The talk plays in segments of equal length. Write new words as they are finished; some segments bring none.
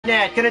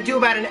Gonna do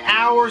about an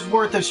hour's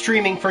worth of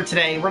streaming for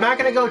today. We're not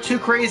gonna go too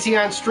crazy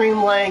on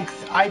stream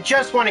length. I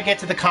just want to get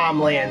to the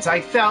Comlands.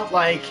 I felt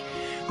like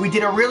we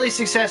did a really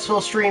successful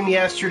stream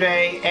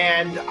yesterday,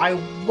 and I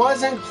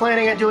wasn't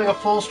planning on doing a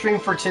full stream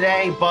for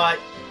today, but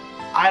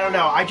I don't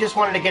know. I just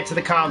wanted to get to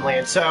the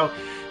Comlands. So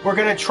we're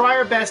gonna try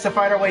our best to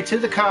find our way to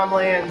the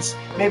Comlands,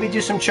 maybe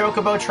do some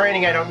Chocobo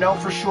training, I don't know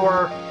for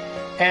sure,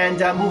 and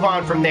move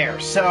on from there.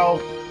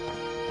 So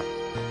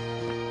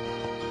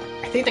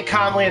I think the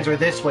Comlands are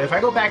this way. If I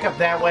go back up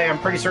that way, I'm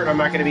pretty certain I'm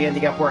not going to be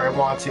ending up where I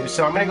want to.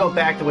 So I'm going to go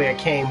back the way I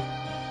came.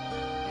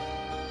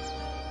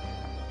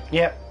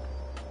 Yep.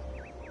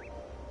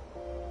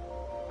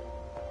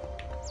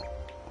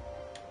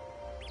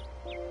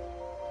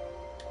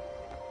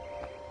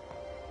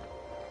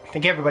 I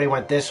think everybody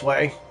went this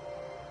way.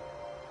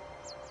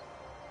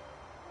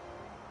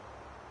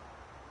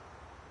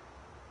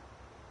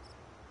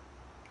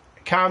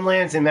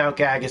 Comlands and Mount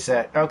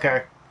Gagaset.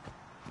 Okay.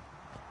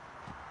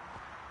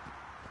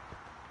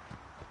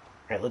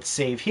 Alright, let's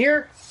save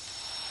here.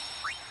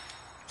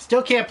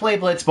 Still can't play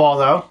Blitzball,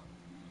 though.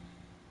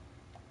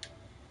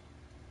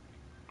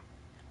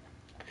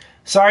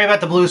 Sorry about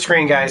the blue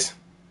screen, guys.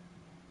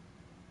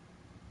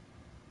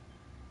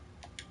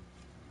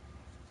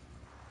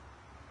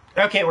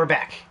 Okay, we're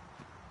back.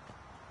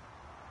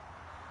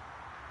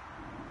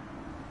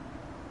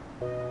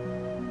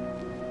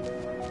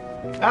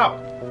 Oh.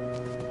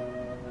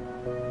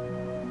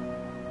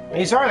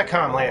 These are the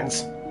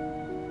Comlands.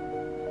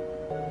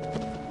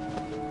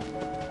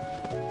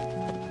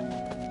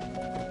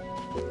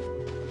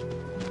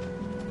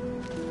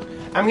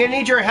 I'm gonna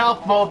need your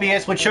help,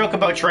 Mobius, with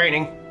Chocobo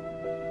training.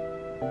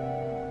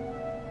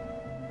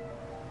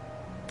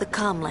 The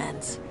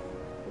Comlands.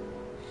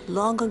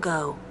 Long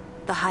ago,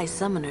 the High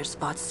Summoners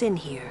fought Sin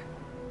here.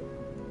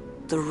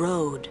 The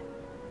road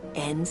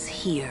ends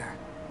here.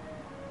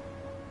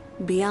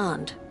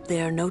 Beyond,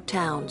 there are no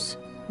towns,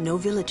 no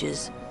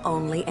villages,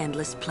 only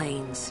endless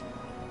plains.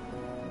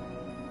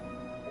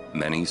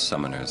 Many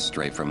summoners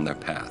stray from their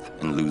path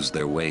and lose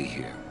their way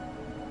here.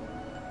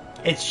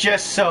 It's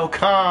just so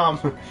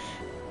calm.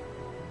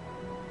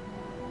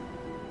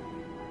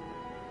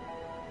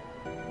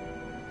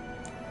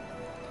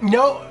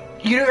 No,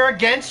 you're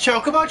against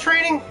Chocobo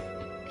training?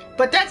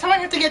 But that's how I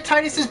have to get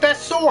Tidus's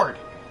best sword.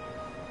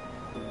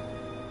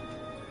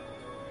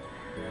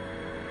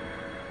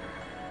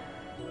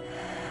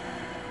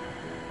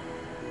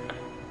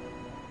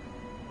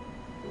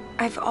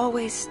 I've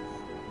always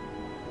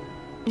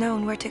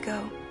known where to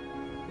go.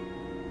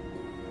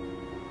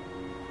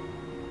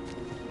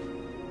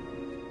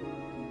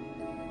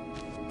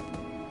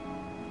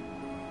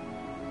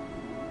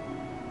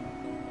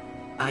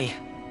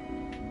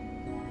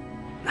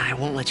 I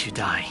won't let you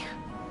die.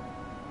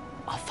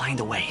 I'll find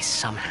a way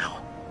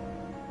somehow.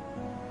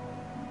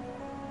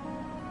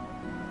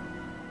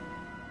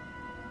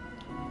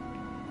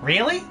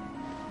 Really?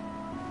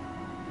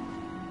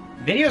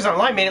 Videos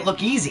online made it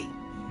look easy.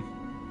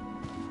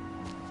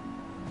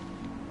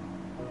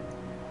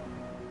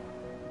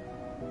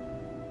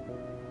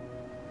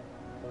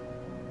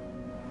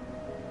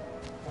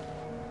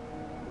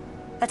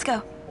 Let's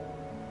go.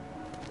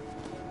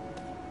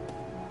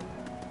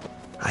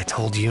 I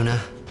told Yuna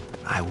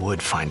I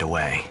would find a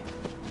way.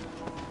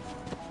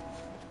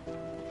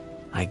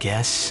 I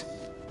guess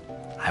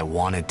I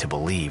wanted to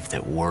believe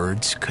that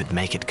words could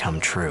make it come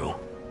true.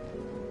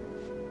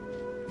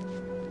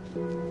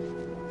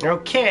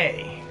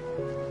 Okay.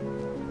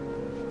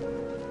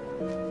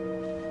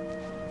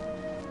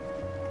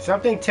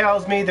 Something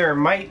tells me there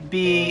might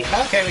be...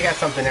 Okay, we got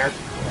something there.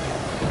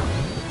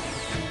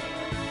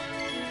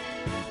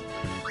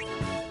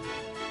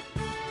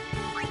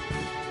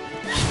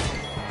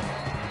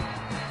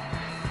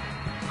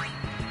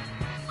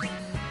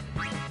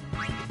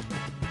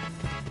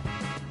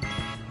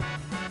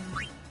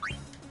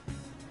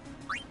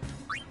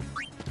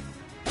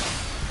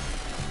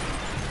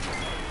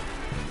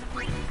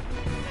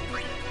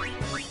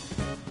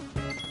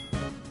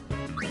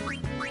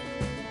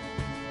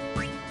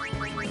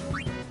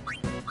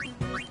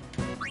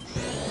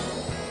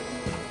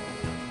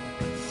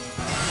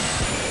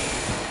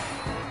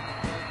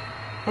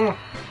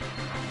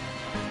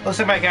 Looks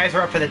like my guys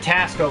are up for the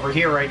task over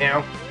here right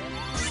now.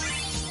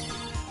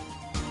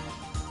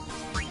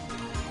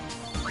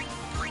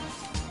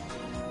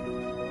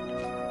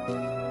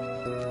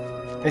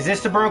 Is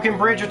this the broken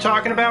bridge you're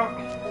talking about?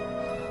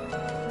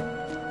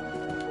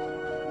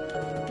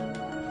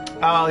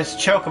 Oh, it's a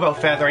Chocobo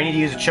feather. I need to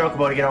use a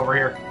Chocobo to get over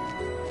here.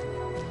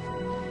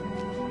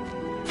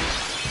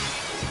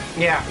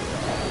 Yeah.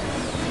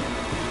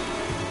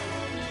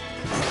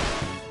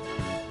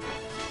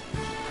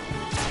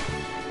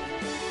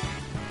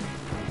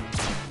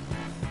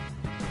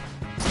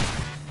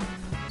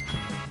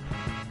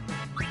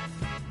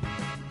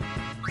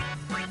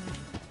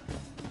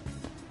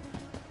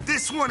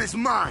 This one is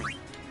mine.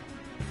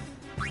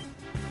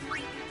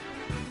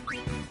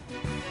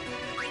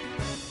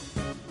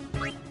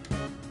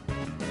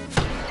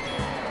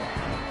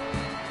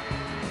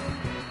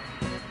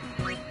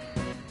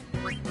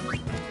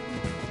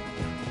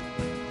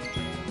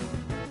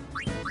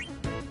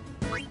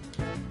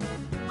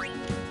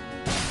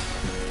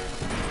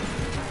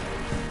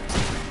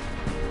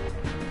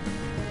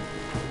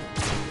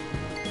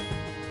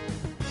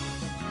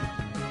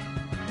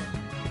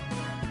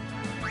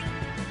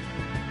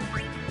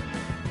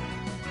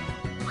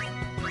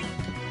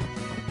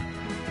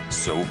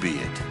 So be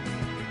it.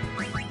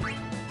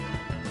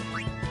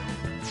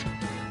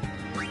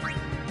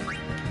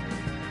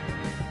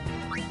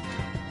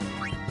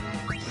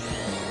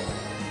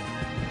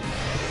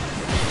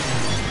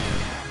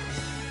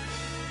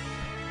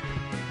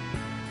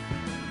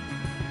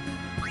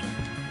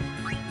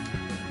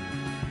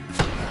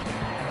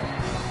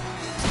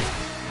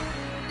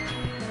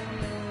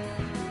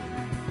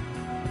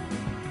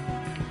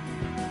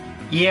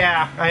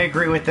 Yeah, I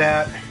agree with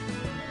that.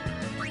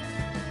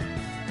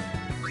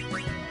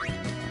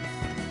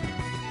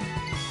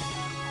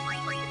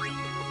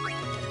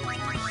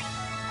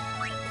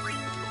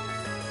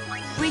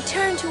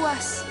 Return to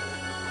us.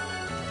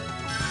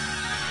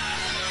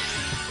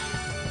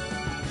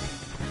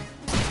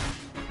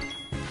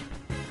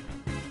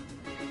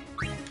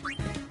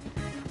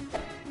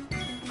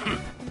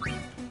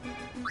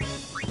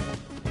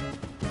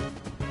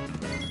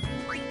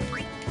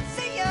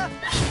 See ya!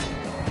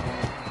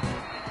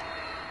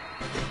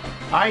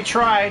 I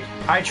tried.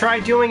 I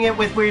tried doing it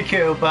with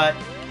Riku, but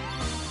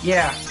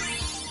yeah.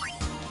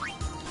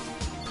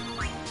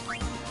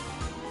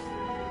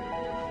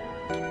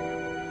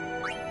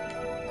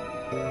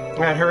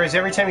 That hurries.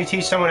 Every time you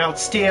teach someone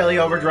else Steely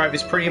Overdrive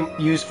is pretty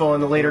useful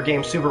in the later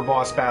game super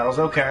boss battles.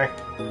 Okay.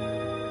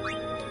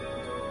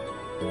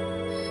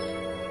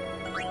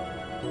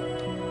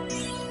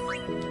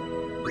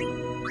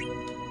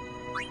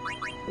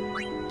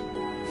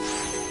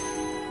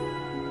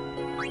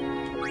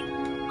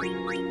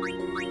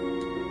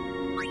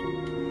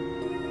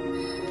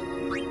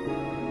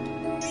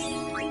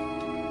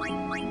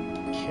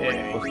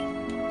 Okay.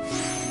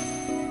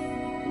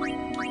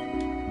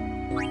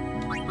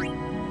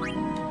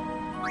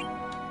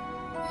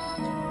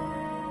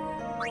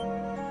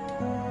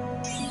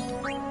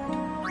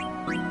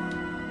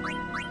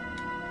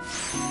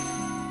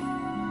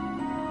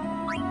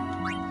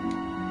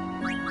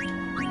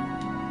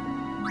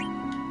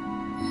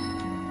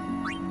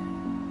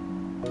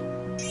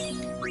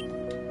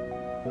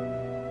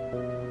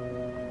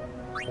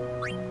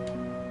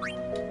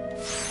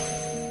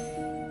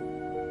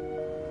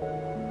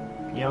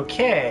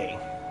 Okay.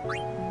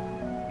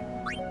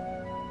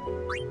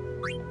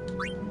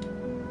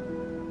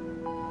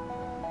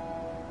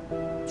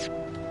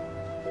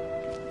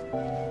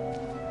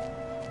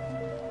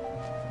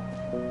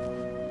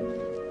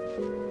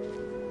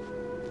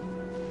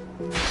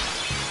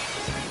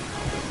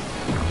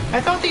 I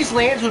thought these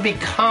lands would be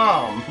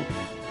calm.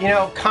 You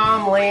know,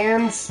 calm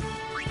lands.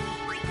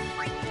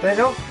 They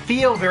don't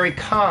feel very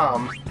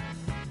calm.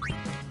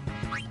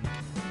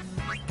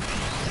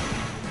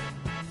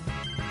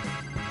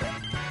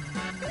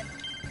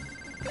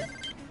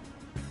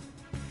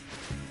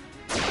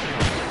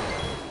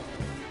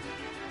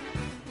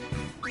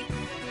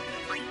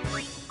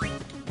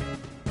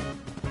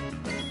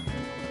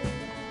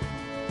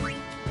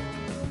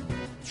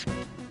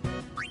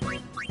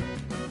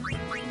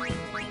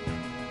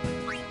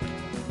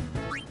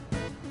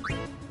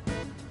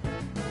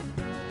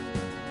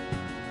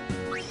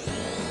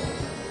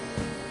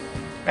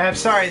 I'm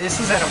sorry, this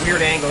is at a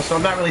weird angle, so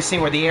I'm not really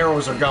seeing where the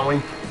arrows are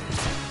going.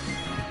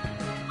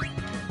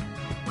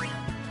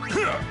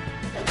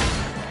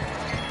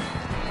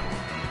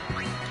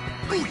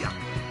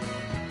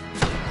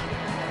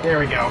 There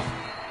we go.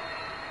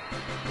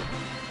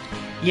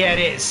 Yeah, it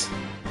is.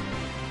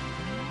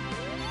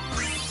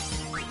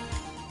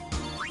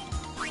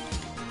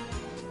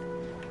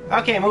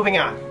 Okay, moving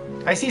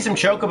on. I see some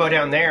chocobo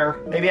down there.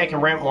 Maybe I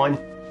can rent one.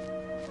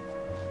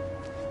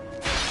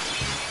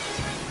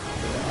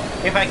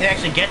 If I can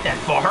actually get that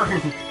far.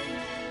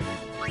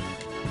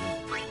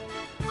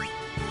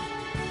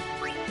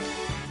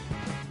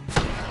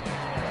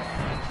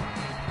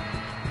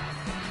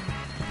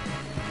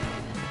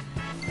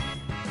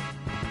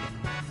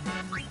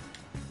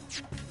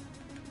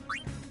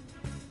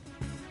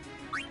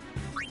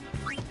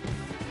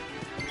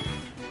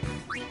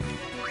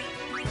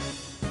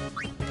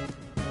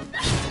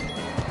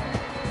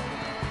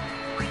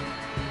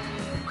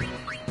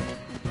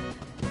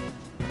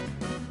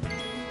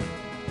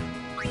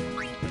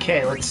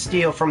 Okay, let's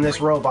steal from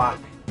this robot.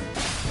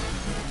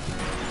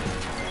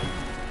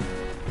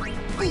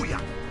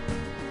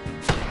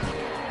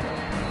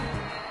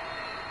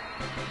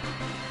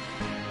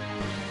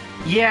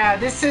 Yeah,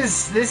 this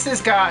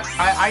has got.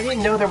 I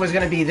didn't know there was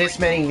going to be this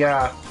many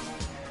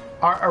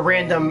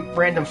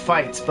random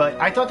fights, but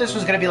I thought this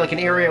was going to be like an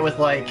area with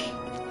like.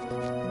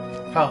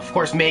 Oh, of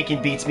course,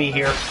 Macon beats me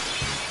here.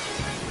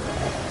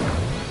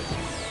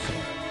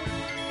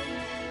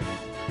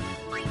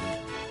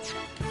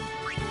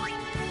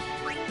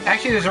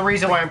 Actually, there's a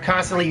reason why I'm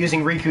constantly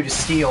using Riku to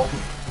steal.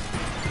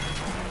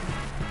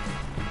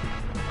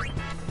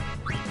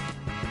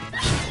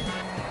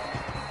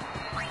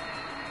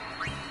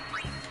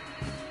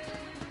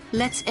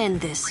 Let's end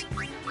this.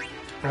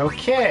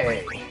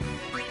 Okay.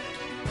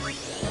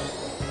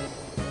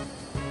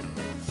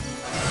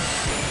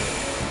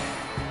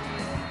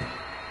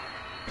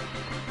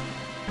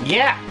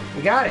 Yeah,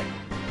 we got it.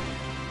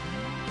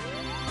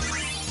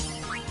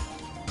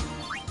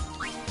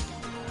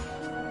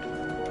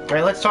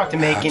 Alright, let's talk to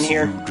Macon Perhaps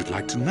here. you would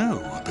like to know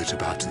a bit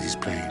about these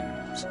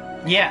plains.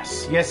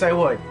 Yes, I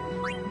would.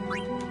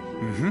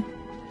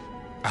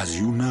 As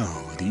you know,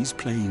 these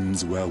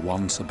plains were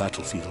once a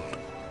battlefield.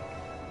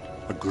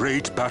 A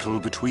great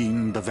battle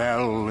between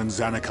Bavel and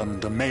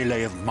Zanarkand, a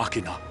melee of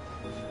Machina.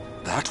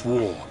 That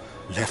war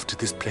left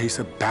this place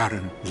a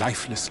barren,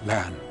 lifeless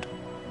land.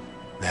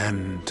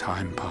 Then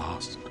time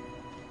passed.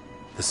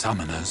 The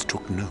summoners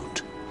took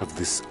note of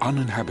this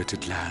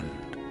uninhabited land.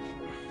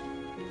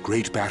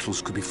 Great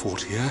battles could be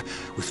fought here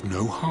with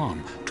no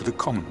harm to the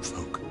common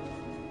folk.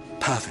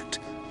 Perfect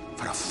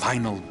for a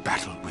final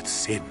battle with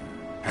sin,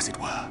 as it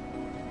were.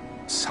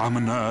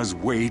 Summoners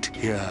wait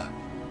here,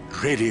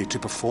 ready to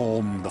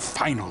perform the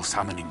final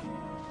summoning.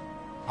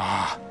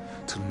 Ah,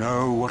 to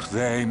know what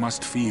they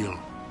must feel.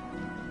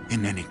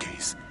 In any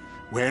case,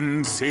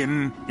 when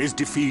sin is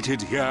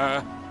defeated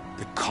here,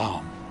 the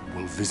calm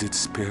will visit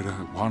Spira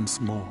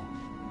once more.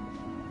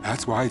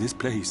 That's why this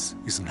place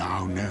is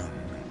now known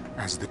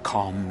as the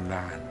Calm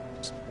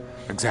Lands.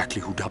 Exactly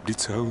who dubbed it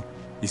so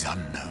is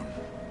unknown.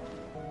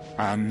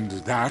 And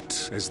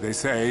that, as they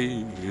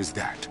say, is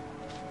that.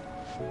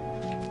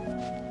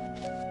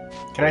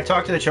 Can I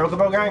talk to the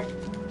Chocobo guy?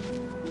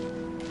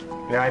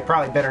 Yeah, I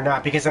probably better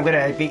not, because I'm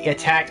gonna be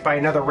attacked by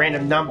another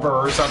random number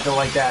or something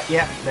like that.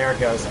 Yeah, there it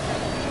goes.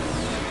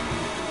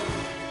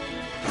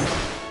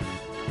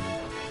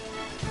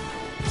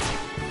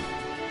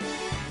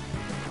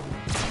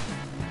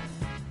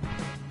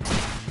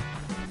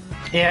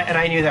 Yeah, and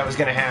I knew that was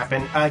gonna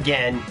happen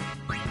again.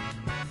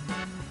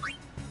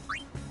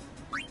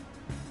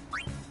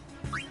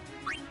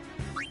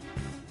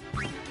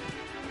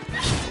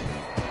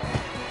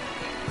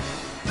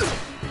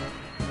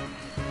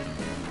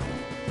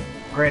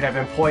 Great, I've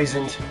been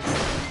poisoned.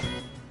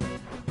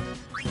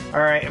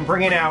 Alright, I'm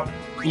bringing out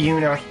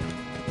Yuna.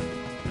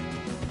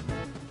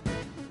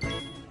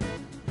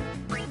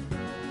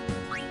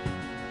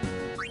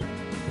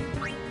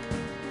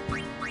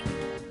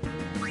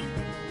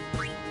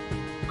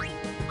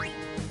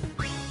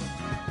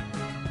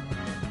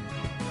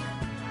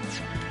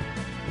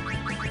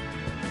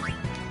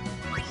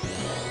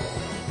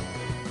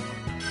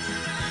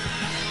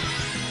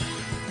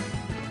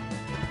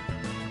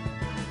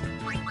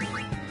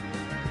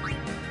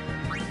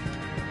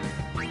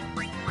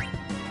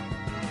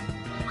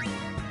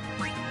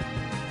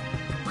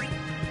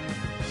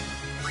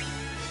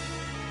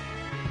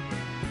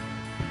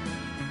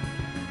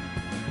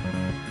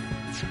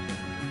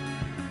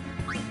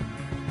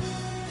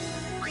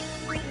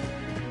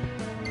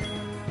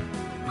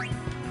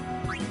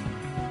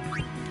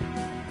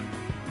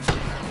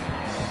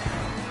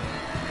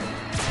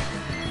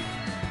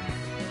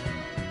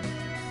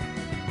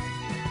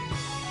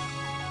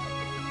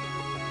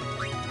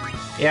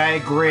 Yeah, I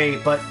agree,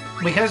 but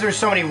because there's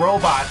so many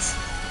robots,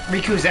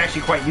 Riku is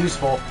actually quite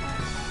useful.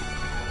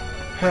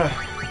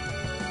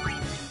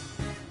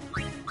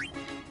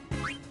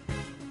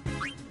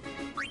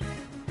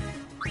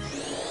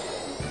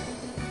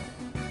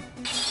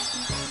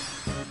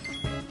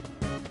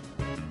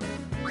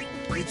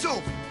 It's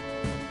over.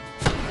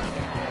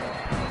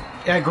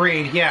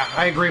 Agreed, yeah,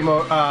 I agree,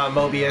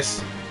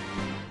 Mobius.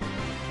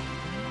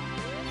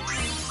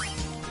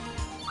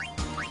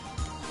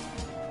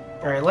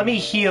 Alright, let me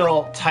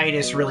heal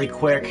Titus really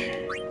quick.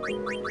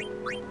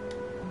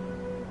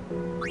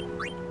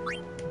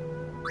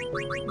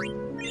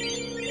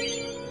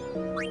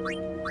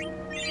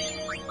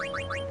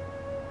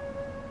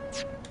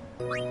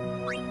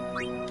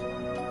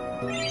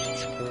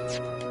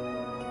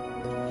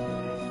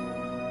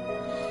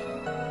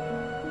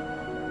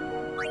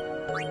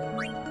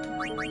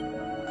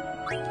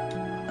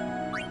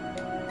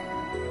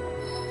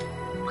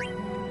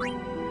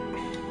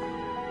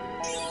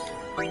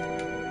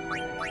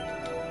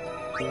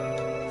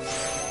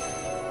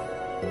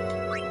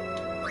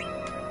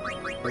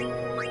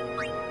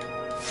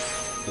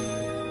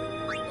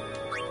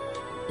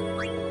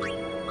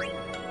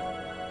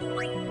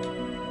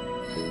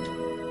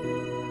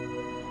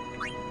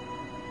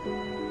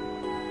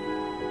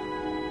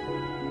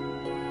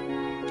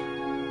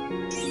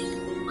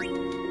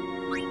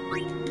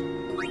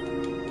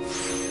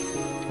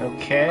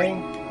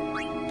 Okay.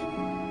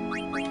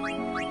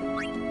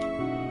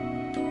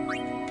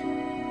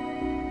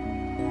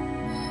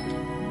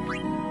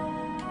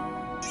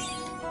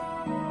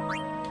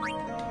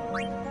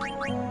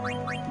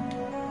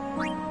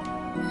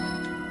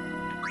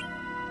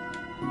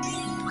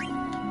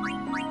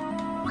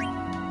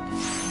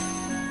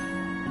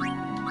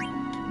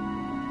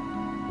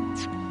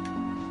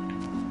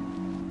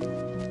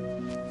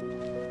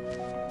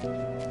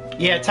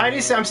 Yeah,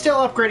 Titus, I'm still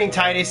upgrading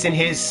Titus in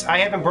his... I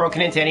haven't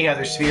broken into any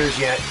other spheres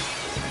yet.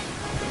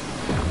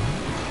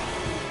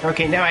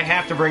 Okay, now I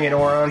have to bring in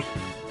Auron.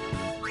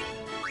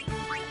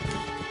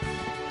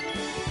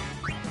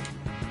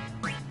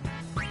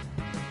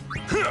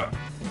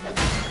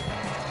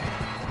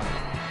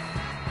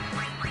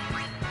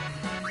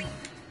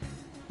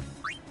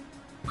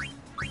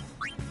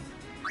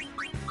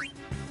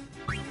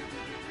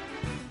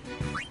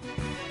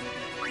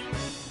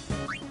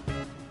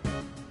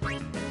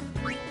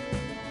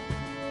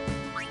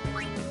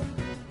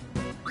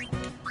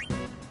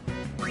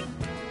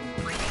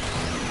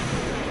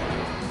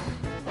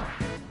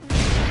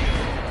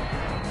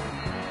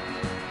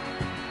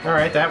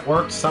 Alright, that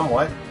worked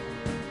somewhat.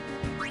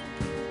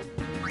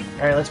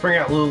 Alright, let's bring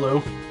out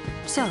Lulu.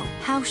 So,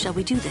 how shall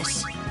we do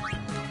this?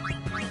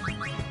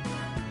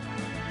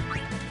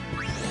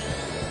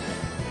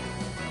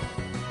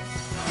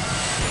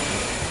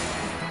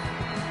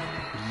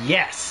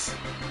 Yes!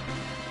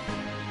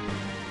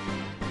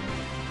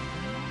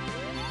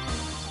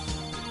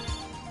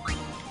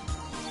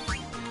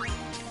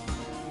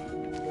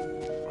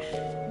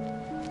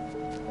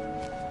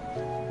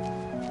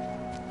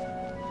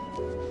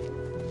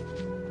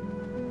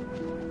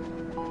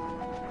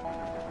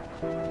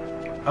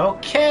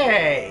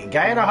 Okay,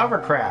 guy in a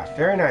hovercraft.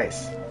 Very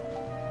nice.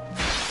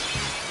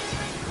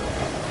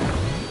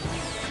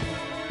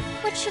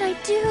 What should I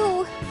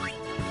do?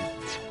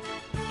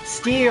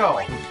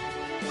 Steal.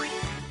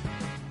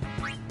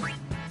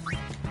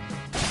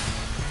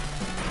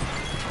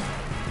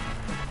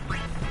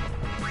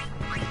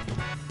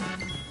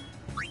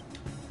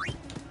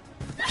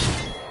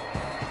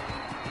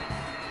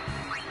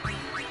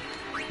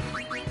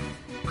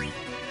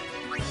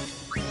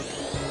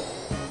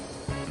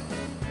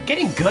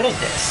 Getting good at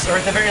this, or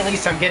at the very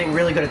least I'm getting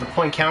really good at the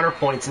point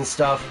counterpoints and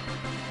stuff.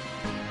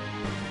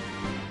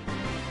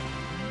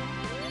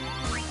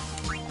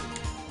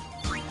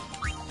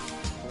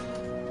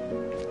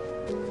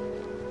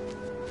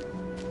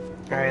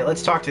 Alright,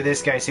 let's talk to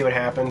this guy, see what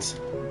happens.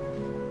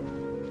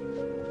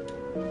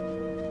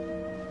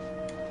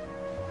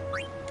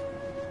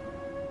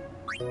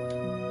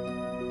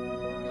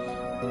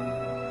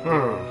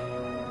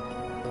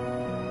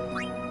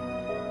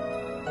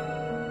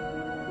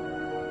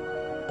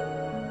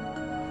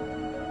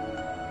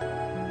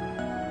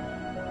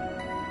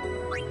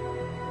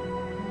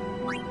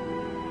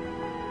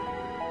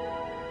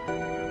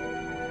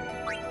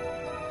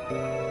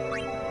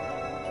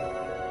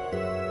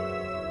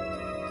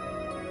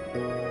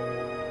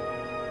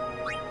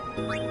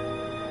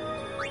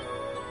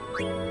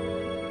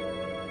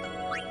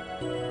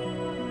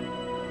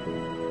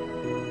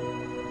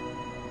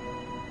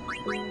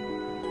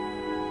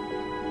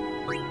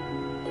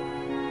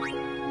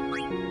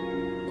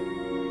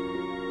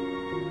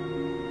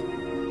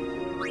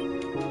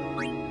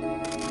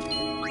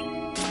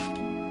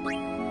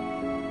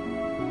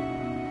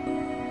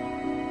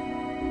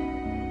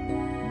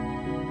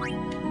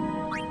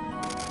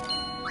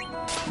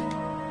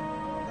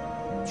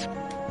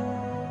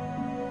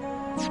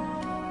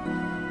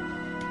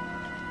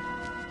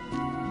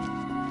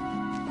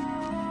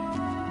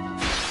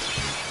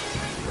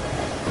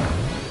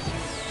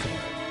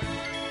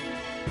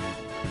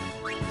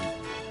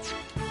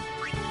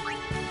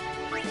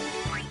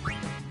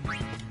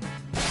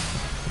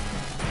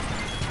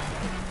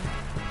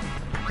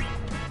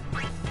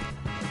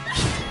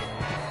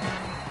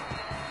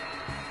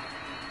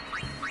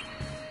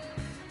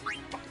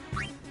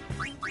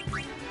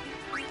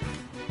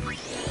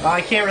 I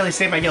can't really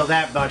save my guild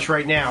that much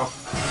right now.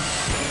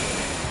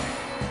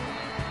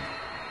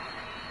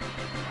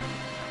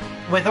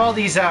 With all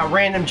these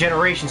random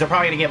generations, I'm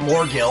probably going to get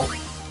more gil.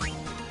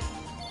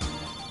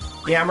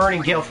 Yeah, I'm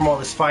earning gil from all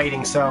this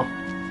fighting, so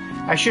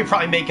I should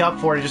probably make up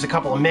for it in just a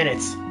couple of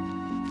minutes.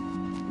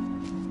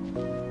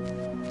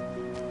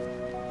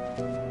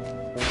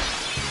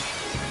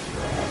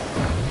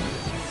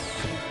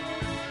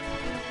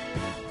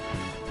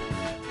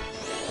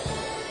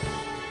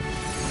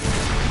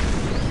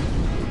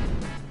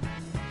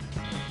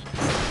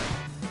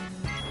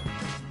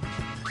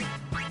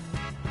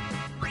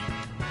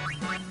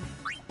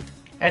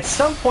 At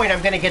some point,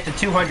 I'm going to get the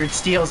 200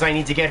 steals I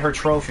need to get her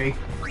trophy.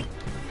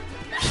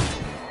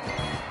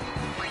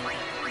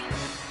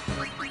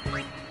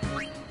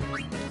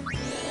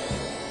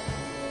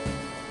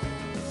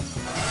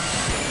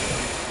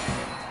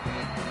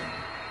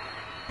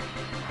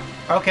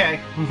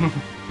 Okay.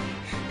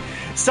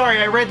 Sorry,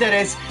 I read that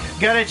as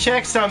gotta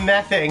check some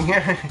mething.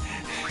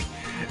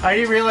 I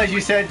didn't realize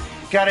you said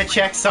gotta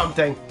check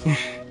something.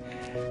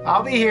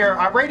 I'll be here.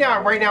 Right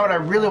now, what I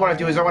really want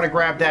to do is I want to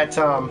grab that,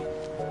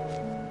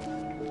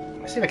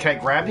 Let's see if I can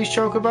grab these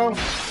chocobo?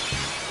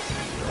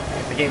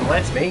 If the game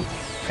lets me.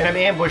 And I'm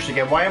ambushed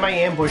again. Why am I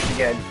ambushed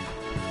again?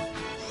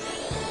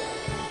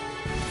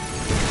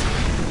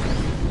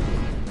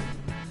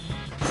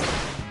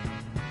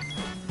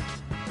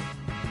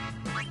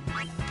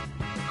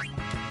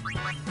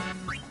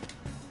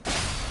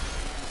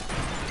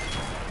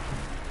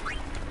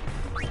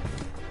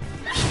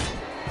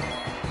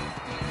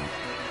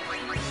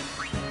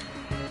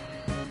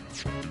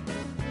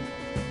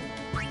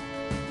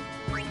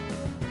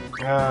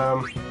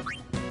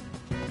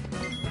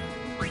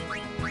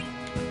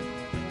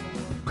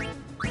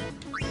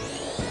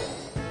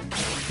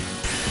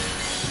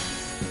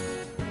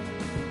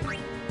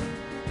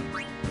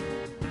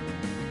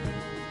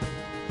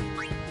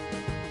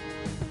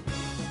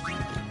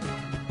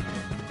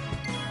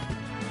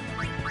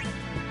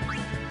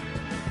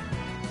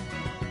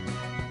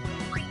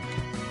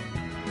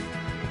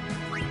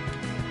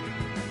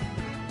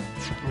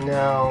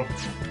 No.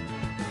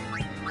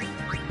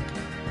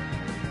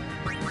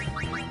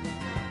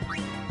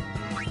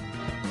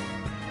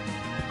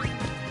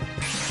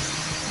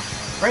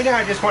 Right now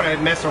I just want to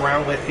mess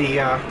around with the,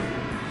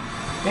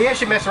 maybe I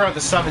should mess around with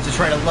the summons to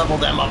try to level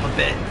them up a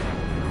bit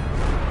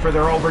for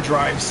their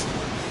overdrives.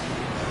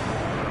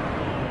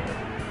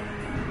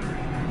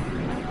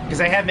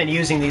 Because I have been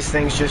using these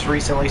things just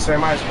recently, so I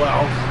might as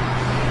well.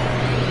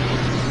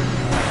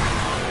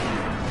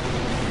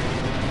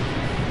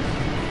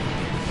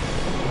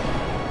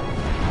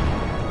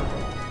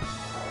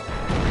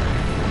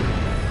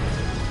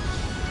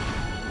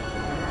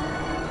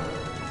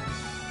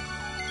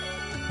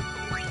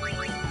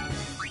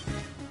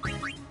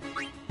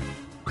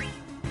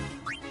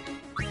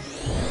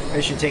 I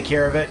should take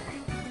care of it.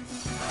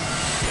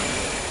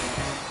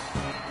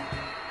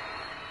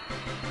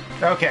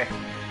 Okay.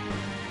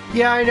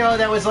 Yeah, I know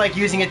that was like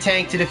using a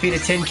tank to defeat a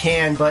tin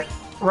can, but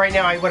right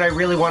now what I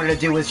really wanted to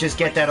do was just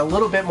get that a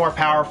little bit more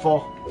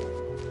powerful.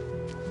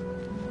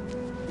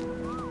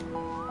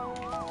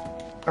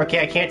 Okay,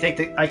 I can't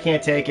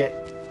take it.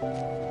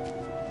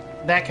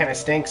 That kind of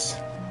stinks.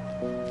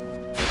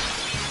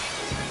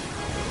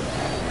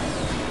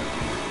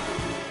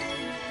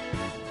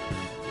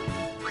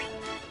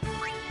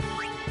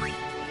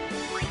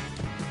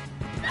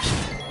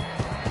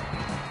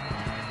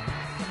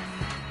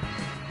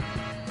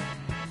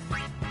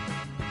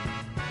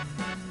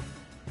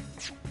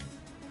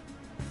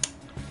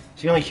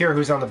 So you only hear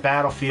who's on the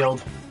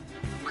battlefield.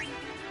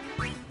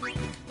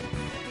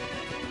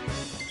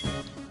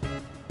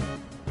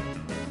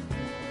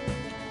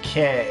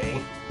 Okay.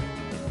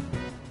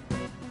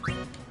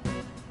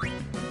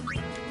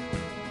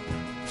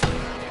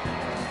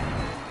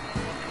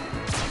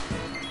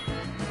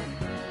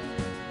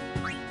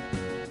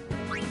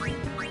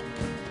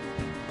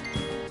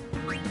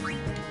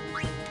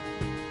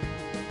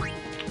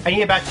 I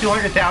need about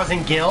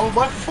 200,000 gil?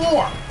 What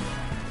for?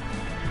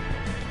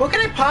 What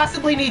could I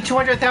possibly need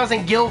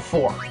 200,000 gil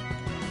for?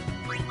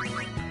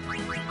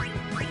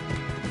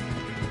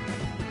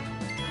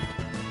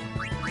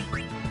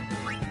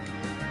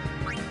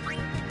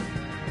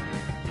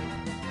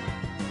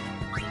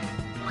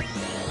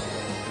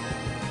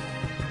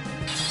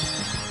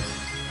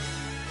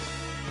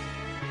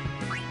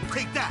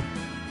 Take that.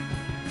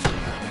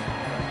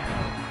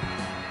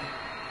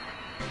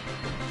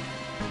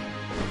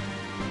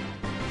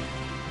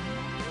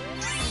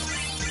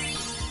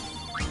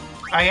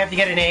 I have to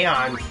get an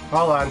Aeon.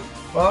 Hold on.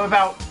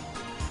 Well,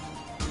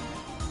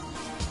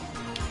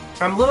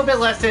 I'm a little bit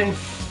less than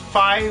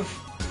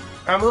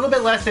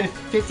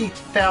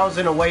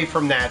 50,000 away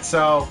from that,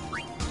 so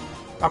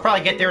I'll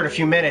probably get there in a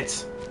few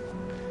minutes.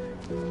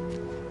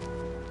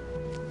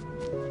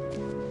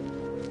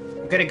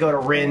 I'm gonna go to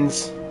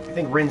Rin's. I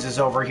think Rin's is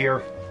over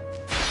here.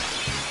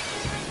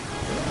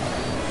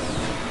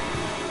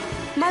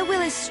 My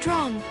will is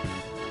strong.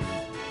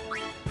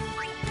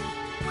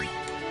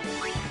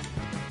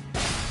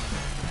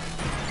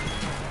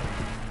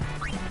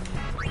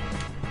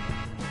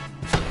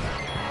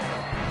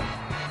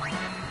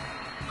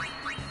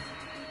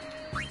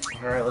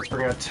 Alright, let's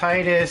bring out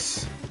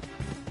Titus.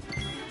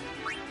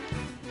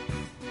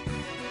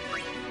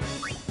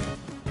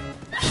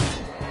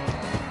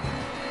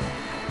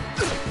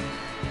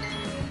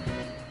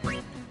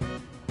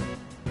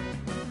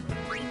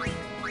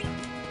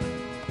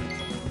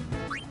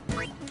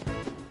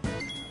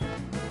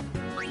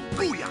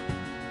 Booyah!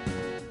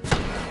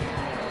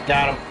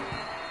 Got him.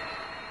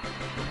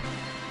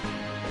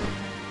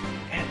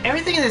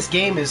 Everything in this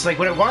game is like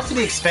when it wants to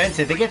be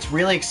expensive, it gets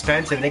really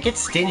expensive and it gets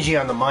stingy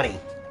on the money.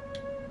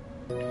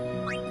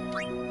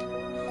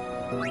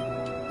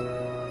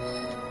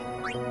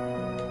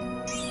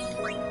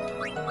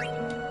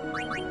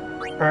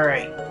 All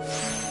right.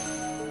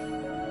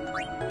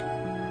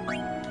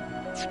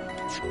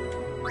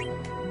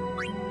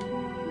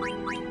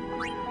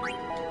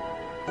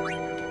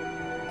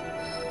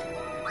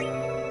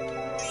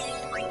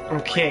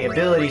 Okay,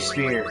 ability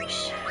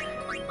spears.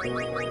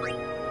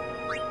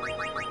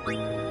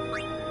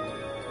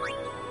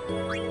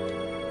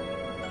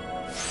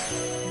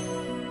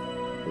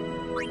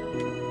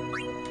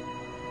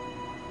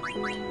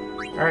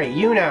 All right,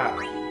 Yuna.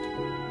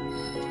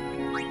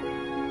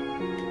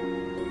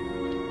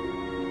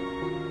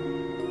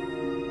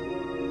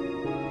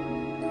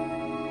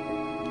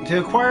 To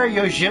acquire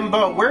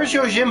Yojimbo, where's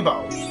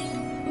Yojimbo?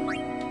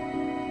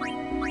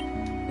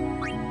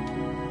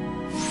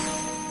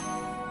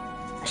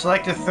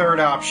 Select the third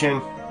option.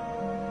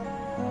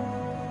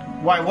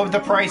 Why, what would the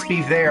price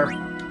be there?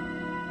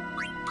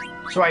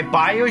 So I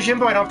buy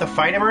Yojimbo, I don't have to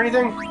fight him or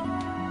anything?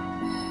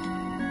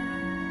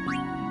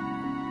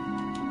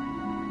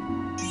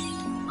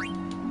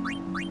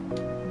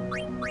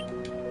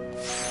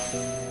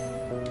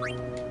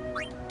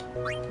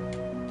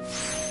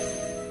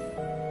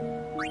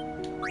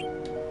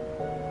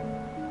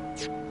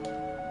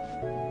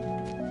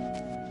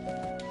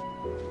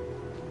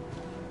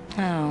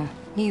 Oh,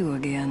 you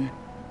again.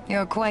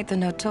 You're quite the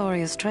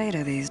notorious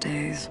traitor these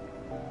days.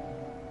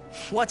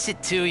 What's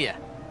it to you?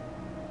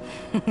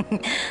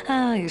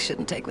 Oh, you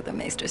shouldn't take what the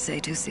Maesters say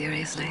too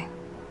seriously.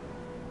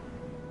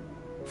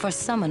 For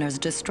summoners,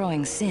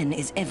 destroying sin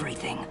is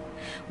everything.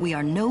 We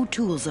are no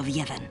tools of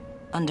Yevon.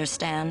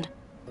 Understand?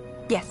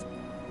 Yes,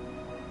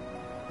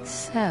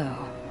 So,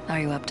 are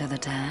you up to the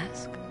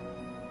task?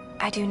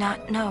 I do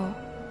not know,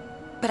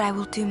 but I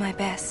will do my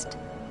best.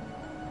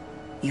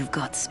 You've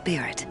got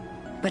spirit,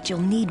 but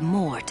you'll need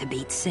more to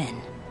beat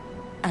Sin.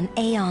 An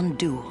Aeon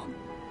duel.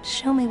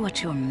 Show me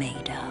what you're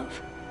made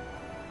of.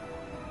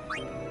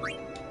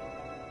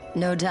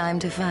 No time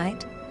to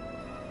fight?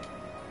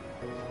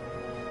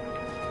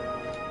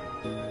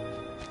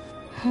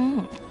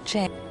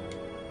 Change.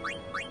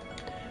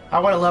 I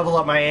want to level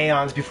up my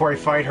Aeons before I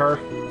fight her.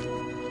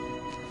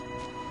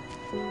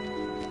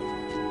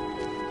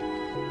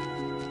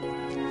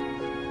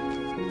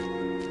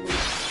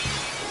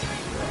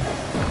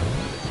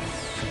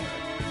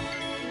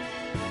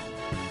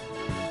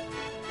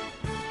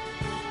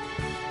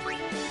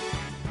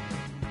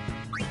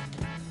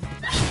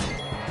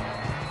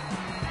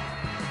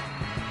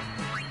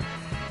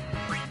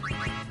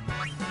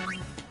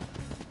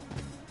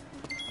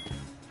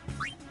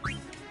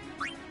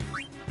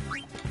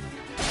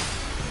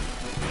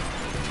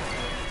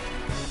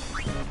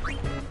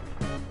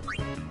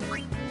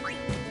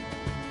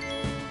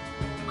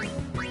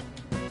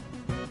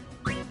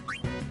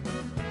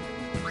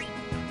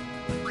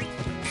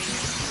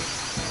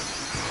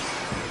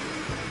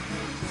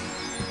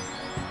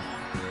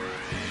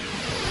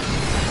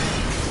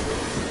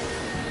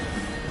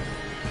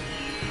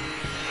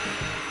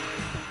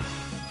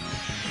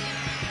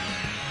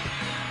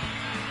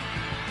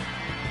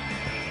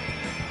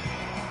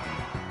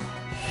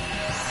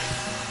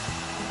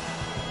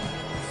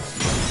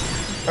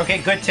 Okay,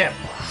 good tip.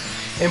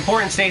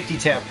 Important safety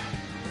tip.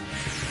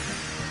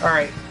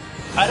 Alright.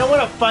 I don't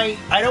want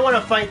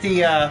to fight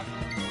the,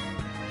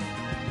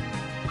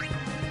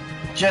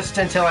 just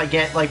until I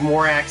get, like,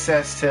 more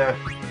access to...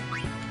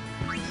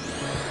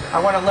 I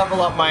want to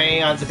level up my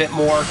Aeons a bit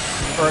more.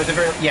 Or at the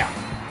very... yeah.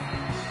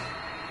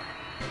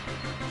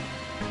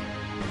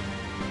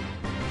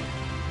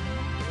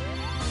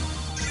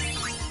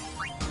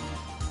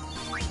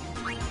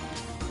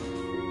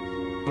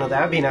 Well,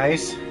 that would be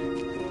nice.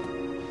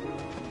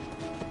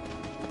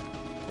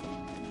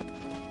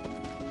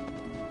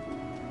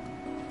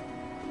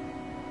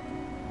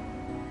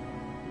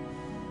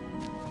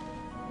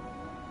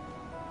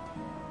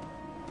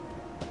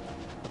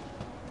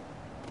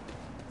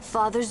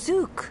 Father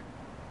Zook.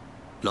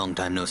 Long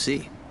time no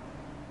see.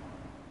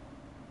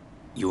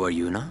 You are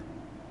Yuna?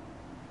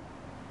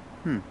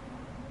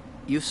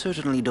 You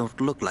certainly don't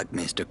look like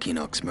Maester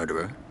Keenock's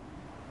murderer.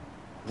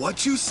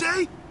 What you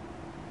say?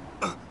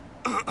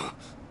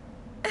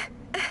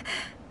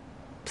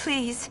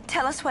 Please,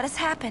 tell us what has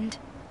happened.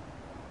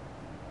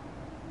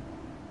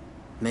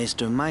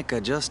 Maester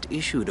Micah just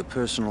issued a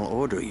personal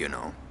order, you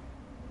know.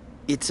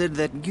 It said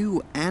that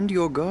you and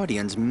your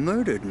guardians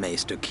murdered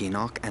Maester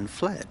Keenock and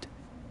fled.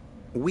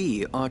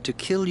 We are to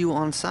kill you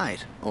on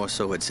sight, or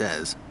so it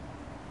says.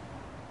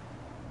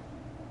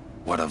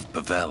 What of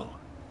Bavel?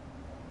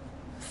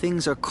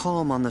 Things are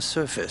calm on the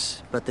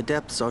surface, but the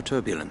depths are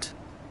turbulent.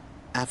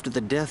 After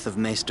the death of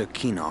Maester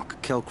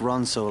Keenock, Kelk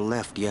Ronso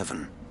left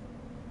Yevon.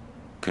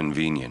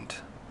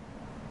 Convenient.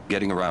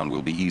 Getting around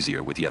will be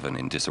easier with Yevon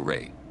in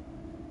disarray.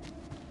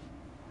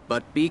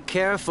 But be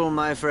careful,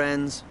 my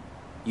friends.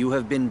 You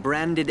have been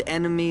branded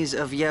enemies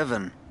of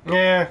Yevon.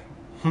 Yeah.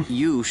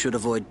 You should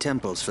avoid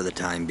temples for the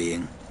time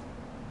being.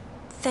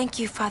 Thank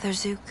you, Father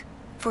Zook,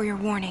 for your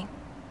warning.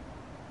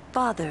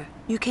 Father,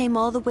 you came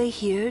all the way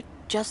here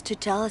just to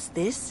tell us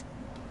this?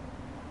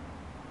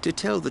 To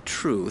tell the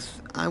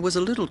truth, I was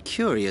a little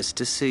curious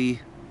to see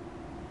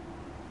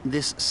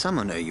this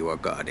summoner you are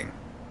guarding.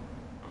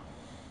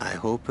 I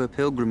hope her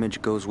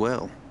pilgrimage goes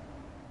well.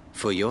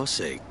 For your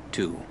sake,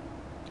 too.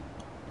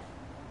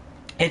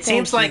 It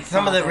seems like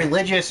some of the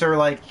religious are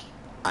like...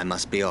 I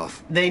must be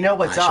off. They know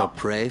what's I shall up.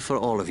 pray for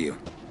all of you.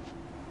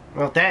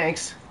 Well,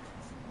 thanks.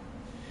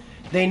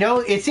 They know...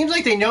 It seems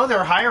like they know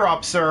their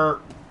higher-ups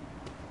are...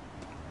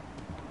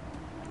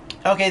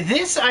 Okay,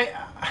 this...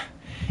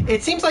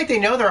 It seems like they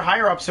know their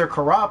higher-ups are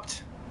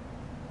corrupt.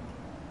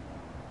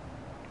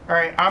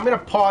 Alright, I'm gonna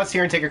pause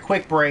here and take a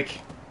quick break.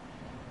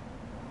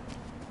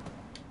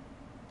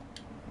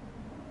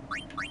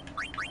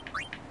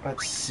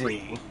 Let's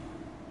see...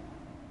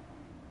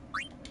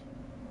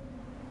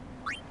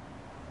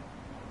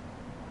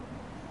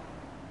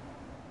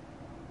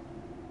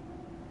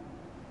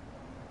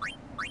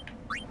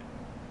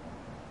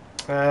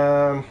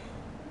 Um...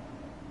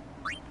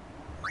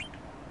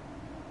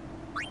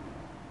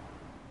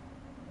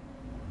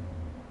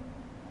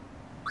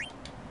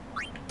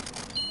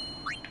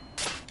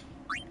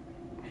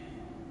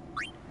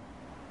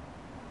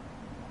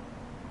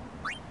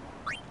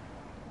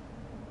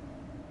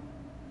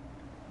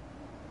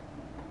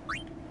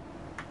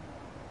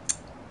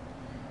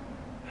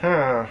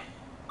 Huh.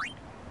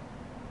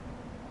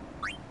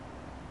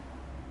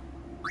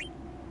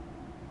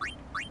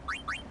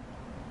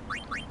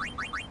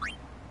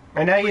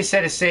 I know you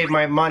said to save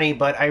my money,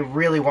 but I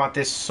really want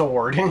this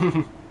sword.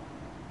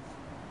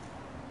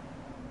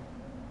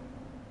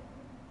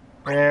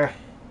 Yeah.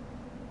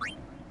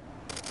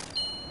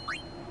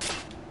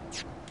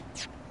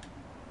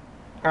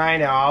 I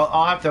know.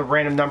 I'll have to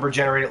random number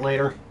generate it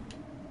later.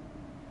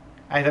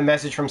 I have a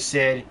message from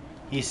Sid.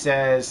 He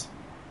says,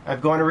 I'm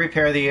going to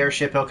repair the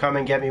airship. He'll come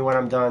and get me when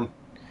I'm done.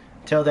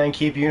 Till then,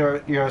 keep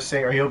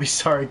saying, or you'll be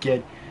sorry,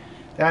 kid.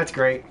 That's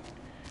great.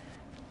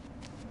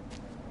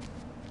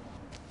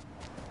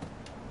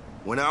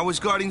 When I was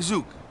guarding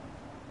Zook,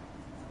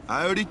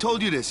 I already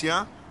told you this,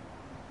 yeah?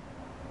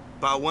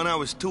 About when I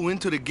was too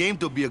into the game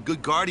to be a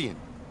good guardian.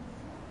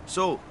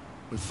 So,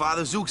 when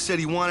Father Zook said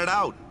he wanted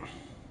out,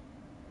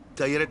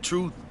 tell you the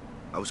truth,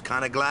 I was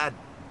kind of glad.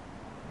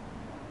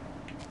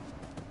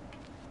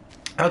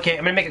 Okay,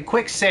 I'm going to make a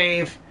quick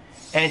save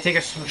and take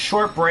a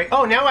short break.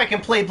 Oh, now I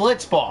can play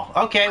Blitzball.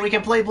 Okay, we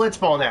can play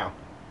Blitzball now.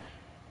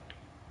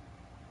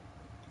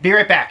 Be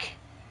right back.